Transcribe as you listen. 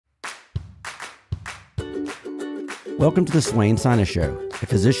Welcome to the Swain Sinus Show, a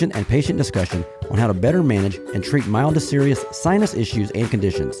physician and patient discussion on how to better manage and treat mild to serious sinus issues and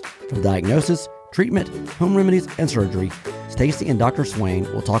conditions. From diagnosis, treatment, home remedies, and surgery, Stacy and Dr. Swain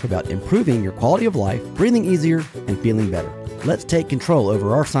will talk about improving your quality of life, breathing easier, and feeling better. Let's take control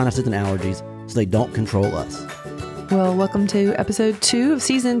over our sinuses and allergies so they don't control us. Well, welcome to episode 2 of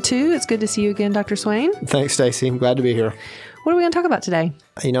season 2. It's good to see you again, Dr. Swain. Thanks, Stacy. I'm glad to be here. What are we going to talk about today?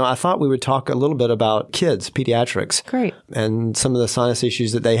 I thought we would talk a little bit about kids, pediatrics. Great. And some of the sinus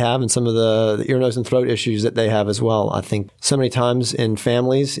issues that they have and some of the ear, nose, and throat issues that they have as well. I think so many times in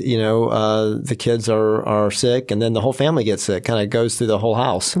families, the kids are sick and then the whole family gets sick, kind of goes through the whole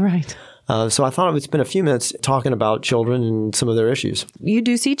house. Right. So I thought I would spend a few minutes talking about children and some of their issues. You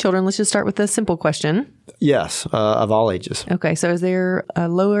do see children. Let's just start with the simple question. Yes, of all ages. Okay, so is there a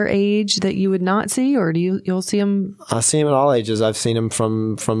lower age that you would not see, or you'll see them? I see them at all ages. I've seen them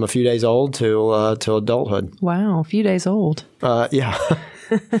from a few days old to adulthood. Wow, a few days old. Yeah.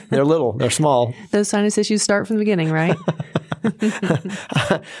 They're little. They're small. Those sinus issues start from the beginning, right?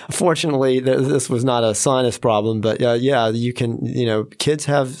 Fortunately, this was not a sinus problem, but you can, kids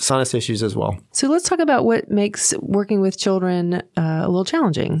have sinus issues as well. So let's talk about what makes working with children a little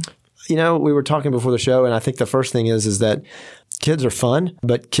challenging. We were talking before the show, and I think the first thing is that kids are fun,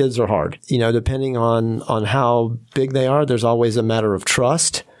 but kids are hard. Depending on how big they are, there's always a matter of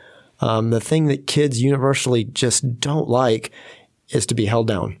trust. The thing that kids universally just don't like is to be held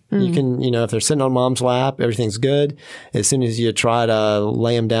down. Mm. You can, if they're sitting on mom's lap, everything's good. As soon as you try to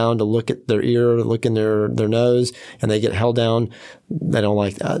lay them down to look at their ear, look in their nose, and they get held down, they don't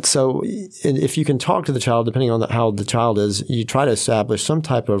like that. So if you can talk to the child, depending on how the child is, you try to establish some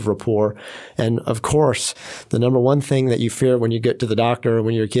type of rapport. And of course, the number one thing that you fear when you get to the doctor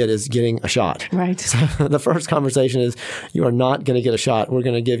when you're a kid is getting a shot. Right. So the first conversation is, you are not going to get a shot. We're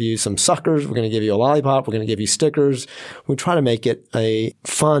going to give you some suckers. We're going to give you a lollipop. We're going to give you stickers. We try to make it a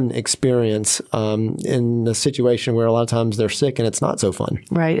fun experience in a situation where a lot of times they're sick and it's not so fun.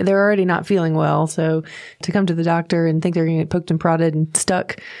 Right. They're already not feeling well. So to come to the doctor and think they're going to get poked and prodded and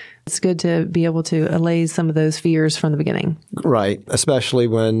stuck, it's good to be able to allay some of those fears from the beginning. Right. Especially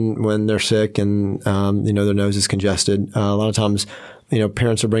when they're sick and, their nose is congested. A lot of times,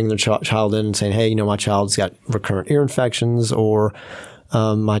 parents are bringing their child in and saying, hey, my child's got recurrent ear infections, or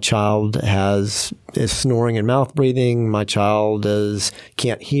my child is snoring and mouth breathing. My child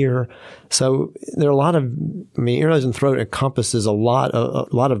can't hear. So there are a lot of, ear, nose, and throat encompasses a lot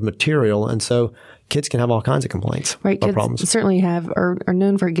of material. And so kids can have all kinds of complaints. Right. Or kids problems. Certainly are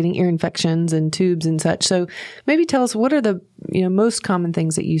known for getting ear infections and tubes and such. So maybe tell us, what are the most common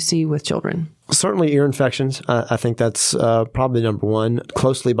things that you see with children? Certainly ear infections. I think that's probably number one.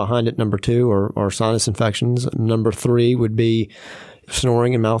 Closely behind it, number 2 are sinus infections. Number 3 would be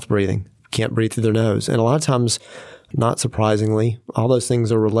snoring and mouth breathing. Can't breathe through their nose. And a lot of times, not surprisingly, all those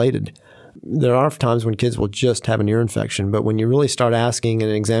things are related. There are times when kids will just have an ear infection, but when you really start asking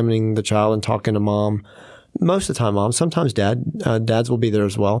and examining the child and talking to mom, most of the time mom, sometimes dads will be there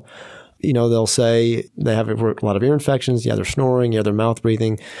as well. They'll say they have a lot of ear infections. Yeah, they're snoring. Yeah, they're mouth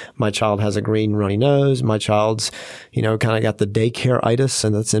breathing. My child has a green runny nose. My child's, kind of got the daycare-itis,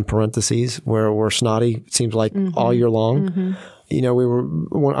 and that's in parentheses, where we're snotty, it seems like all year long. Mm-hmm.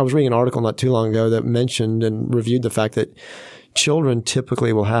 I was reading an article not too long ago that mentioned and reviewed the fact that children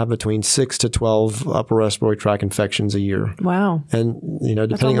typically will have between 6 to 12 upper respiratory tract infections a year. Wow. And, depending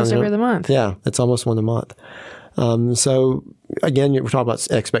that's almost every other month. Yeah, it's almost one a month. So again, we're talking about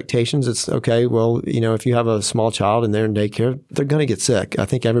expectations. It's okay. Well, if you have a small child and they're in daycare, they're going to get sick. I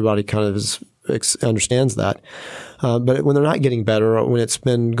think everybody kind of understands that. But when they're not getting better, or when it's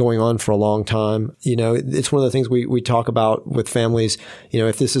been going on for a long time, it's one of the things we talk about with families.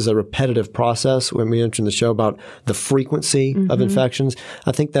 If this is a repetitive process, when we mentioned the show about the frequency of infections,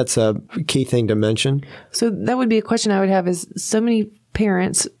 I think that's a key thing to mention. So that would be a question I would have, is so many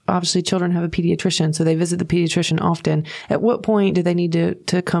parents, obviously children have a pediatrician, so they visit the pediatrician often. At what point do they need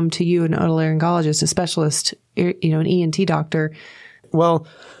to come to you, an otolaryngologist, a specialist, an ENT doctor? Well,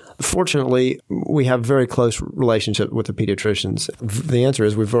 fortunately, we have very close relationship with the pediatricians. The answer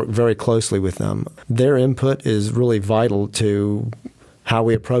is we work very closely with them. Their input is really vital to how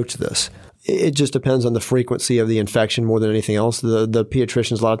we approach this. It just depends on the frequency of the infection more than anything else. The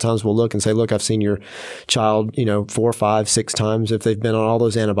pediatricians a lot of times will look and say, look, I've seen your child, 4, 5, 6 times. If they've been on all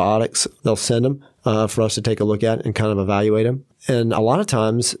those antibiotics, they'll send them for us to take a look at and kind of evaluate them. And a lot of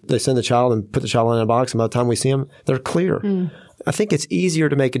times they send the child and put the child on antibiotics, and by the time we see them, they're clear. Mm. I think it's easier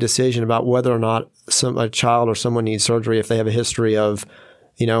to make a decision about whether or not a child or someone needs surgery if they have a history of,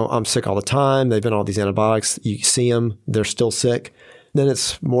 I'm sick all the time. They've been on all these antibiotics. You see them, they're still sick. then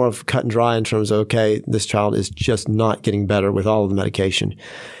it's more of cut and dry in terms of, okay, this child is just not getting better with all of the medication.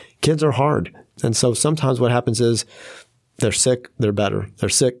 Kids are hard. And so sometimes what happens is they're sick, they're better. They're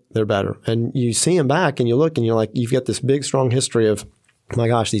sick, they're better. And you see them back and you look and you're like, you've got this big, strong history of, my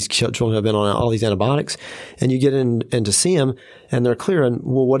gosh, these children have been on all these antibiotics. And you get in to see them and they're clear. And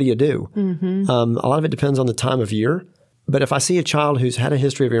well, what do you do? Mm-hmm. A lot of it depends on the time of year. But if I see a child who's had a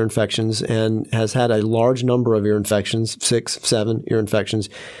history of ear infections and has had a large number of ear infections, 6, 7 ear infections,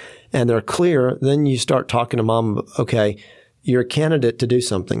 and they're clear, then you start talking to mom, okay, you're a candidate to do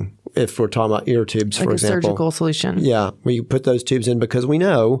something. If we're talking about ear tubes, like for example. Like a surgical solution. Yeah. We put those tubes in because we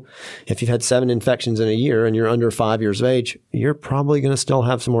know if you've had 7 infections in a year and you're under 5 years of age, you're probably going to still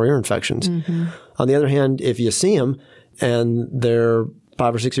have some more ear infections. Mm-hmm. On the other hand, if you see them and they're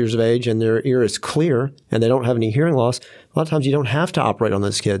 5 or 6 years of age and their ear is clear and they don't have any hearing loss, a lot of times you don't have to operate on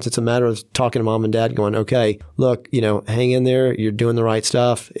those kids. It's a matter of talking to mom and dad going, okay, look, hang in there. You're doing the right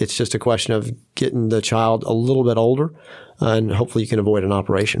stuff. It's just a question of getting the child a little bit older and hopefully you can avoid an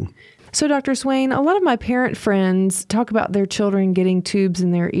operation. So, Dr. Swain, a lot of my parent friends talk about their children getting tubes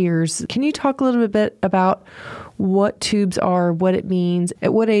in their ears. Can you talk a little bit about what tubes are, what it means?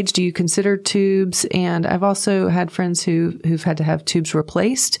 At what age do you consider tubes? And I've also had friends who've had to have tubes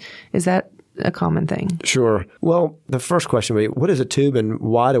replaced. Is that a common thing? Sure. Well, the first question would be, what is a tube and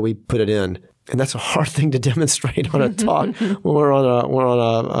why do we put it in? And that's a hard thing to demonstrate on a talk when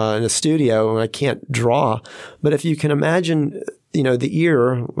we're in a studio and I can't draw. But if you can imagine, the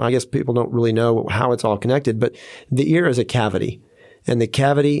ear, I guess people don't really know how it's all connected, but the ear is a cavity. And the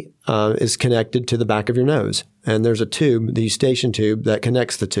cavity is connected to the back of your nose. And there's a tube, the eustachian tube, that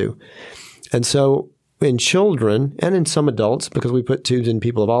connects the two. And so in children and in some adults, because we put tubes in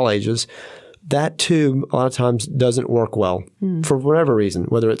people of all ages, that tube a lot of times doesn't work well for whatever reason,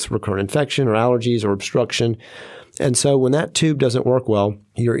 whether it's recurrent infection or allergies or obstruction. And so when that tube doesn't work well,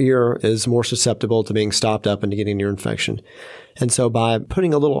 your ear is more susceptible to being stopped up and to getting an ear infection. And so by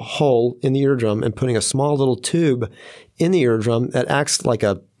putting a little hole in the eardrum and putting a small little tube in the eardrum that acts like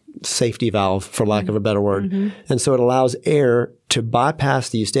a safety valve, for lack of a better word. Mm-hmm. And so it allows air to bypass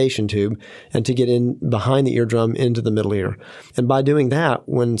the eustachian tube and to get in behind the eardrum into the middle ear. And by doing that,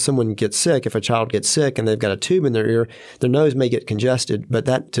 when someone gets sick, if a child gets sick and they've got a tube in their ear, their nose may get congested, but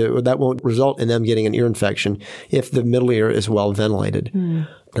that won't result in them getting an ear infection if the middle ear is well ventilated. Mm.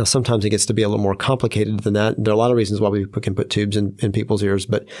 Now, sometimes it gets to be a little more complicated than that. There are a lot of reasons why we can put tubes in people's ears.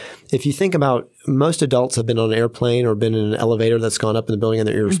 But if you think about, most adults have been on an airplane or been in an elevator that's gone up in the building and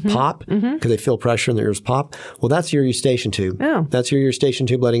their ears pop because they feel pressure and their ears pop. Well, that's your eustachian tube. Oh. That's your eustachian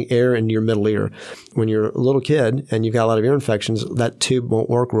tube letting air into your middle ear. When you're a little kid and you've got a lot of ear infections, that tube won't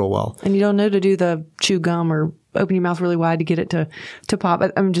work real well. And you don't know to do the chew gum or open your mouth really wide to get it to pop.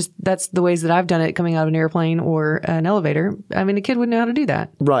 That's the ways that I've done it coming out of an airplane or an elevator. I mean, a kid wouldn't know how to do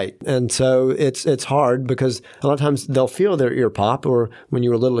that. Right. And so it's hard because a lot of times they'll feel their ear pop, or when you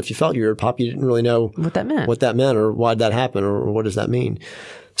were little, if you felt your ear pop, you didn't really know what that meant or why did that happen or what does that mean.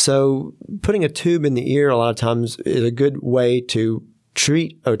 So putting a tube in the ear a lot of times is a good way to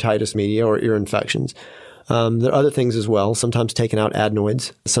treat otitis media or ear infections. There are other things as well, sometimes taking out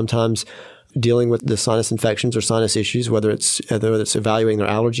adenoids, sometimes dealing with the sinus infections or sinus issues, whether it's evaluating their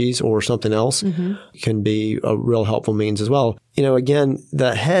allergies or something else, can be a real helpful means as well. Again,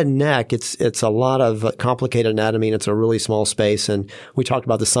 the head and neck, it's a lot of complicated anatomy and it's a really small space. And we talked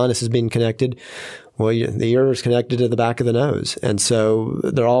about the sinuses being connected. Well, the ear is connected to the back of the nose. And so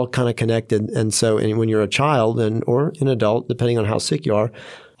they're all kind of connected. And so when you're a child or an adult, depending on how sick you are,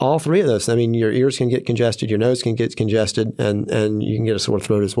 all three of those. I mean, your ears can get congested, your nose can get congested, and you can get a sore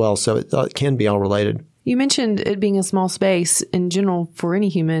throat as well. So it can be all related. You mentioned it being a small space in general for any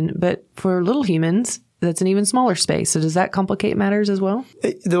human, but for little humans, that's an even smaller space. So does that complicate matters as well?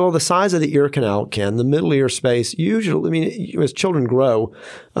 Well, the size of the ear canal can. The middle ear space, usually, as children grow,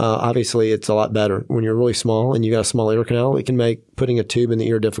 obviously it's a lot better. When you're really small and you got a small ear canal, it can make putting a tube in the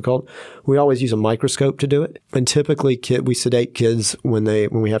ear difficult. We always use a microscope to do it. And typically we sedate kids when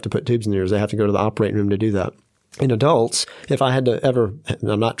we have to put tubes in their ears. They have to go to the operating room to do that. In adults, if I had to ever,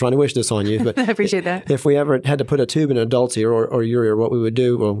 I'm not trying to wish this on you, but I appreciate that. If we ever had to put a tube in an adult's ear or your ear, what we would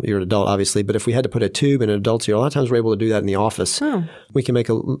do, well, you're an adult, obviously, but if we had to put a tube in an adult's ear, a lot of times we're able to do that in the office. Oh. We can put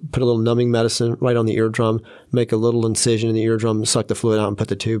a little numbing medicine right on the eardrum, make a little incision in the eardrum, suck the fluid out, and put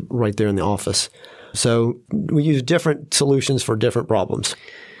the tube right there in the office. So we use different solutions for different problems.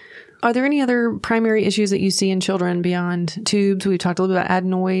 Are there any other primary issues that you see in children beyond tubes? We've talked a little bit about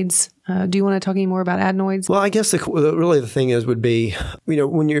adenoids. Do you want to talk any more about adenoids? Well, I guess really the thing would be,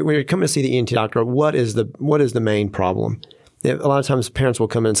 when you're coming to see the ENT doctor, what is the main problem? A lot of times parents will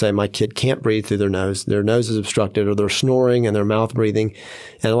come in and say, my kid can't breathe through their nose is obstructed, or they're snoring and they're mouth breathing.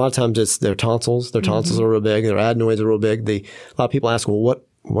 And a lot of times it's their tonsils. Their tonsils are real big. Their adenoids are real big. A lot of people ask, well,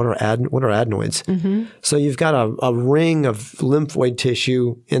 what are adenoids? So you've got a ring of lymphoid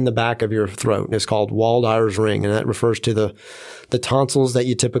tissue in the back of your throat. And it's called Waldeyer's ring. And that refers to the tonsils that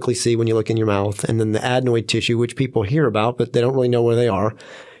you typically see when you look in your mouth. And then the adenoid tissue, which people hear about, but they don't really know where they are.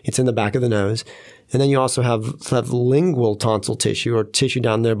 It's in the back of the nose. And then you also have lingual tonsil tissue, or tissue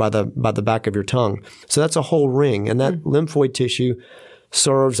down there by the back of your tongue. So that's a whole ring. And that lymphoid tissue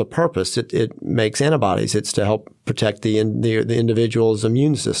serves a purpose. It makes antibodies. It's to help protect the individual's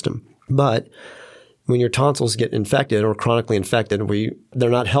immune system. But when your tonsils get infected or chronically infected, they're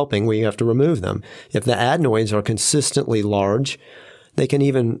not helping. We have to remove them. If the adenoids are consistently large, they can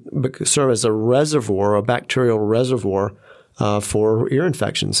even serve as a reservoir, a bacterial reservoir for ear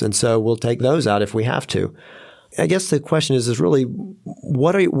infections. And so we'll take those out if we have to. I guess the question is really,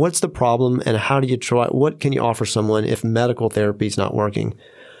 what's the problem, and how do you try? What can you offer someone if medical therapy is not working?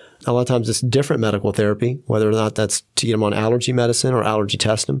 A lot of times it's different medical therapy, whether or not that's to get them on allergy medicine or allergy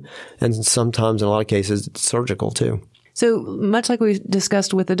test them. And sometimes in a lot of cases it's surgical too. So much like we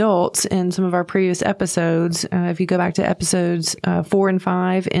discussed with adults in some of our previous episodes, if you go back to episodes 4 and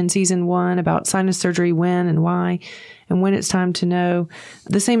 5 in season 1 about sinus surgery, when and why, and when it's time to know,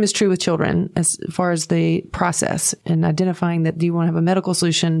 the same is true with children as far as the process and identifying that do you want to have a medical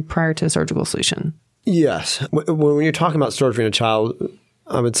solution prior to a surgical solution? Yes. When you're talking about surgery in a child,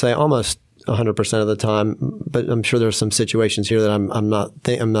 I would say almost 100% of the time, but I'm sure there's some situations here that I'm not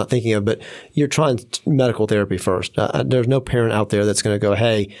thinking of. But you're trying medical therapy first. There's no parent out there that's going to go,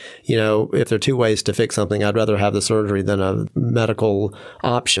 hey, if there are 2 ways to fix something, I'd rather have the surgery than a medical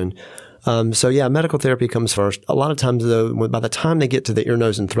option. So yeah, medical therapy comes first. A lot of times, though, by the time they get to the ear,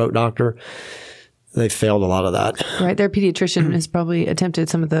 nose, and throat doctor, they failed a lot of that. Right. Their pediatrician has probably attempted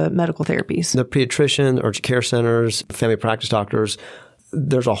some of the medical therapies. The pediatrician, urgent care centers, family practice doctors.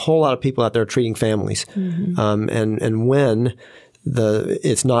 There's a whole lot of people out there treating families. And when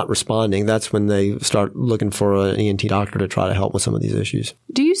it's not responding, that's when they start looking for an ENT doctor to try to help with some of these issues.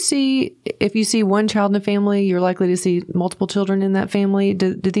 Do you see, if you see one child in a family, you're likely to see multiple children in that family?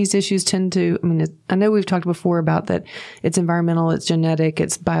 Do these issues tend to, I know we've talked before about that it's environmental, it's genetic,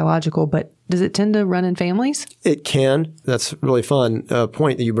 it's biological, but does it tend to run in families? It can. That's a really fun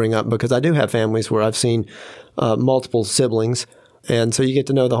point that you bring up, because I do have families where I've seen multiple siblings. And so you get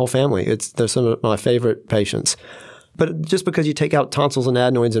to know the whole family. They're some of my favorite patients. But just because you take out tonsils and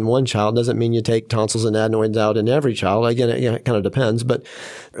adenoids in one child doesn't mean you take tonsils and adenoids out in every child. Again, it kind of depends. But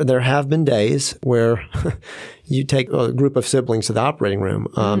there have been days where you take a group of siblings to the operating room.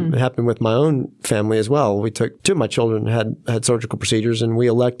 It happened with my own family as well. We took 2 of my children had surgical procedures, and we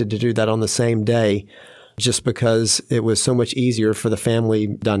elected to do that on the same day, just because it was so much easier for the family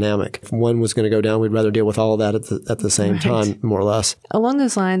dynamic. If one was going to go down, we'd rather deal with all of that at the same time, more or less. Along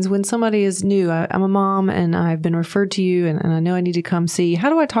those lines, when somebody is new, I'm a mom and I've been referred to you and I know I need to come see, how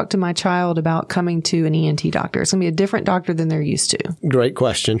do I talk to my child about coming to an ENT doctor? It's going to be a different doctor than they're used to. Great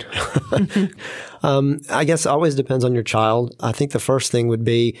question. I guess it always depends on your child. I think the first thing would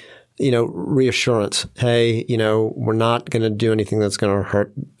be, reassurance. Hey, we're not going to do anything that's going to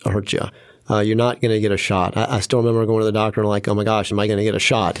hurt you. You're not going to get a shot. I still remember going to the doctor and like, oh my gosh, am I going to get a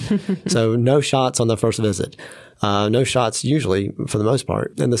shot? So no shots on the first visit. No shots usually for the most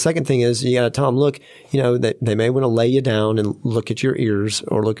part. And the second thing is you got to tell them, look, they may want to lay you down and look at your ears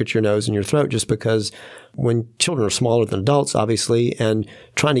or look at your nose and your throat, just because when children are smaller than adults, obviously, and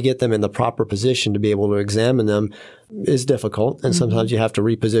trying to get them in the proper position to be able to examine them is difficult. And sometimes you have to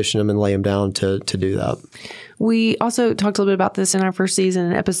reposition them and lay them down to do that. We also talked a little bit about this in our first season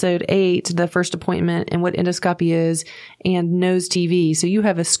in episode 8, the first appointment and what endoscopy is, and nose TV. So you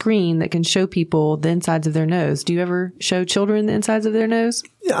have a screen that can show people the insides of their nose. Do you ever show children the insides of their nose?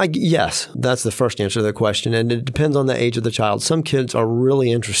 Yes, that's the first answer to the question. And it depends on the age of the child. Some kids are really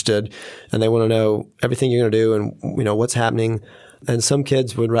interested and they want to know everything you're going to do and what's happening. And some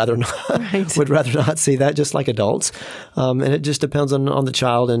kids would rather not see that, just like adults. And it just depends on the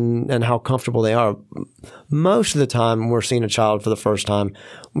child and how comfortable they are. Most of the time, we're seeing a child for the first time,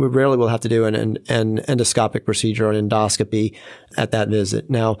 we rarely will have to do an endoscopic procedure or an endoscopy at that visit.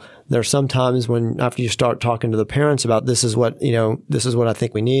 Now, there are some times when after you start talking to the parents about this is what I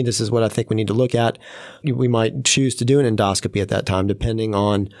think we need, this is what I think we need to look at, we might choose to do an endoscopy at that time, depending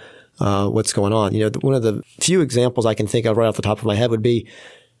on what's going on. One of the few examples I can think of right off the top of my head would be,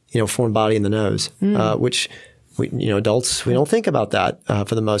 foreign body in the nose, which we, adults, we don't think about that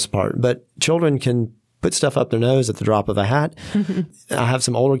for the most part. But children can put stuff up their nose at the drop of a hat. I have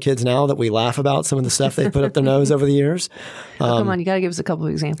some older kids now that we laugh about some of the stuff they put up their nose over the years. Come on, you got to give us a couple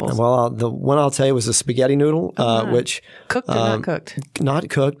of examples. Well, the one I'll tell you was a spaghetti noodle, which cooked or not cooked? Not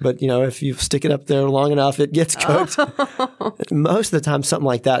cooked, but if you stick it up there long enough, it gets cooked. Most of the time, something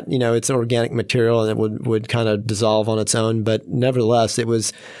like that, it's organic material and it would kind of dissolve on its own. But nevertheless, it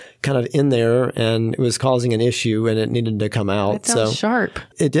was kind of in there and it was causing an issue and it needed to come out. That sounds sharp.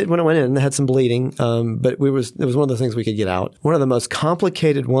 It did when it went in. It had some bleeding, but it was one of the things we could get out. One of the most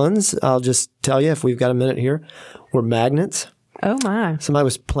complicated ones, I'll just tell you if we've got a minute here, were magnets. Oh my. Somebody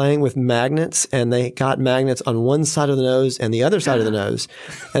was playing with magnets and they got magnets on one side of the nose and the other side of the nose.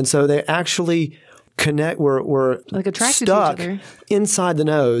 And so they actually were like attracted stuck to each other inside the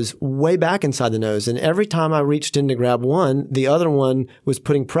nose, way back inside the nose. And every time I reached in to grab one, the other one was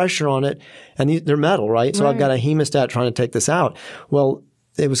putting pressure on it. And they're metal, right? So I've got a hemostat trying to take this out. Well,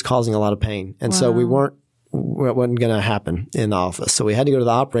 it was causing a lot of pain. And so it wasn't going to happen in the office. So we had to go to the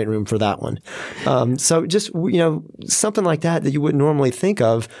operating room for that one. So just, something like that you wouldn't normally think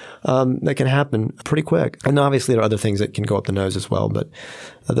of that can happen pretty quick. And obviously there are other things that can go up the nose as well. But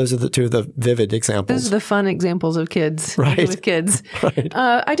those are the two of the vivid examples. Those are the fun examples of kids. Right. With kids. Right.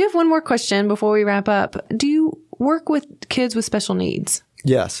 I do have one more question before we wrap up. Do you work with kids with special needs?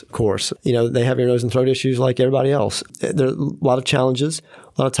 Yes, of course. They have ear, nose, and throat issues like everybody else. There are a lot of challenges.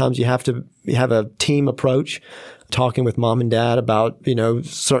 A lot of times you have a team approach, talking with mom and dad about,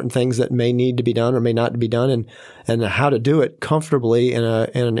 certain things that may need to be done or may not be done and how to do it comfortably in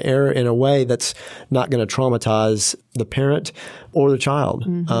a way that's not going to traumatize the parent or the child.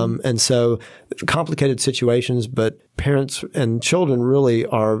 Mm-hmm. And so complicated situations, but parents and children really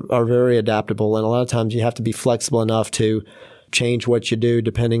are very adaptable. And a lot of times you have to be flexible enough to change what you do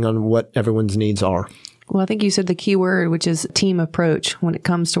depending on what everyone's needs are. Well, I think you said the key word, which is team approach when it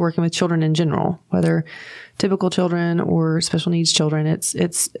comes to working with children in general, whether typical children or special needs children. It's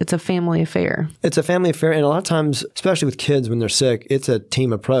a family affair. It's a family affair. And a lot of times, especially with kids when they're sick, it's a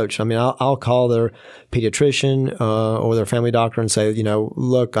team approach. I mean, I'll call their pediatrician or their family doctor and say,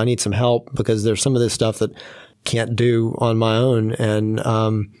 look, I need some help because there's some of this stuff that can't do on my own. And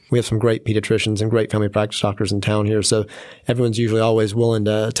we have some great pediatricians and great family practice doctors in town here. So everyone's usually always willing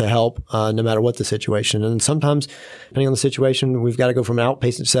to help no matter what the situation. And sometimes, depending on the situation, we've got to go from an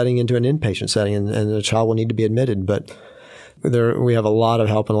outpatient setting into an inpatient setting and the child will need to be admitted. But we have a lot of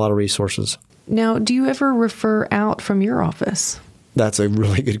help and a lot of resources. Now, do you ever refer out from your office? That's a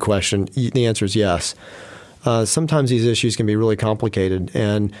really good question. The answer is yes. Sometimes these issues can be really complicated.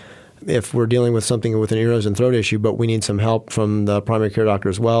 And if we're dealing with something with an ear, nose, and throat issue, but we need some help from the primary care doctor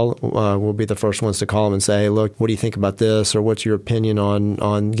as well, we'll be the first ones to call them and say, look, what do you think about this? Or what's your opinion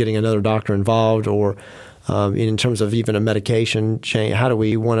on getting another doctor involved? Or in terms of even a medication change, how do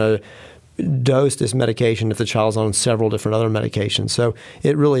we want to dose this medication if the child's on several different other medications? So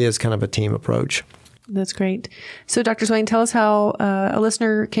it really is kind of a team approach. That's great. So Dr. Swain, tell us how a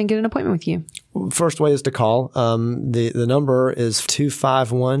listener can get an appointment with you. First way is to call. The number is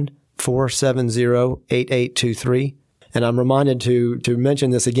 251-470-8823. And I'm reminded to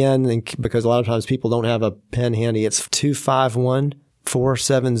mention this again because a lot of times people don't have a pen handy. It's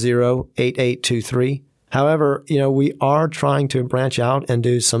 251-470-8823. However, we are trying to branch out and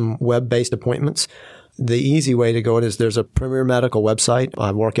do some web-based appointments. The easy way to go is there's a Premier Medical website.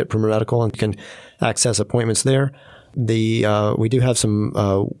 I work at Premier Medical and you can access appointments there. We do have some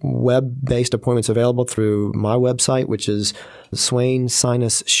web-based appointments available through my website, which is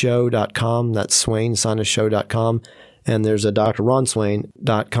SwainSinusShow.com. That's SwainSinusShow.com. And there's a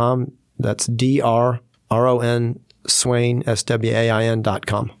drronswain.com. That's DRRON Swain,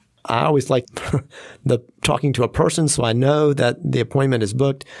 SWAIN.com. I always like talking to a person so I know that the appointment is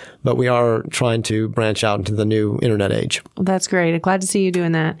booked, but we are trying to branch out into the new internet age. Well, that's great. I'm glad to see you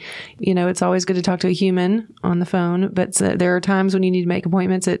doing that. It's always good to talk to a human on the phone, but there are times when you need to make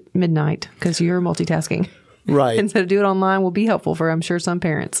appointments at midnight because you're multitasking. Right. And so to do it online will be helpful for, I'm sure, some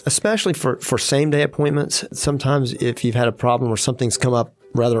parents. Especially for same-day appointments. Sometimes if you've had a problem or something's come up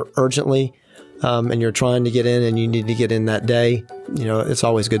rather urgently, and you're trying to get in and you need to get in that day, it's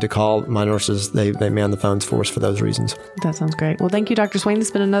always good to call my nurses. They man the phones for us for those reasons. That sounds great. Well, thank you, Dr. Swain. This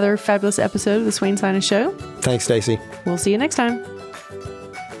has been another fabulous episode of the Swain Sinus Show. Thanks, Stacy. We'll see you next time.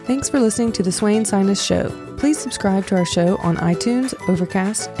 Thanks for listening to the Swain Sinus Show. Please subscribe to our show on iTunes,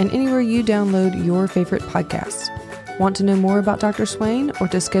 Overcast, and anywhere you download your favorite podcasts. Want to know more about Dr. Swain or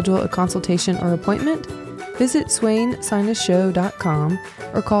to schedule a consultation or appointment? Visit SwainSinusShow.com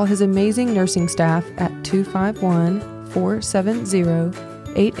or call his amazing nursing staff at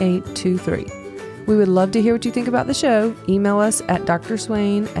 251-470-8823. We would love to hear what you think about the show. Email us at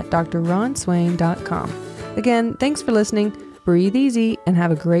drswain@drronswain.com. Again, thanks for listening. Breathe easy and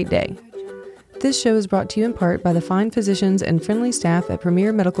have a great day. This show is brought to you in part by the fine physicians and friendly staff at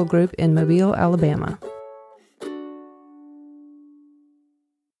Premier Medical Group in Mobile, Alabama.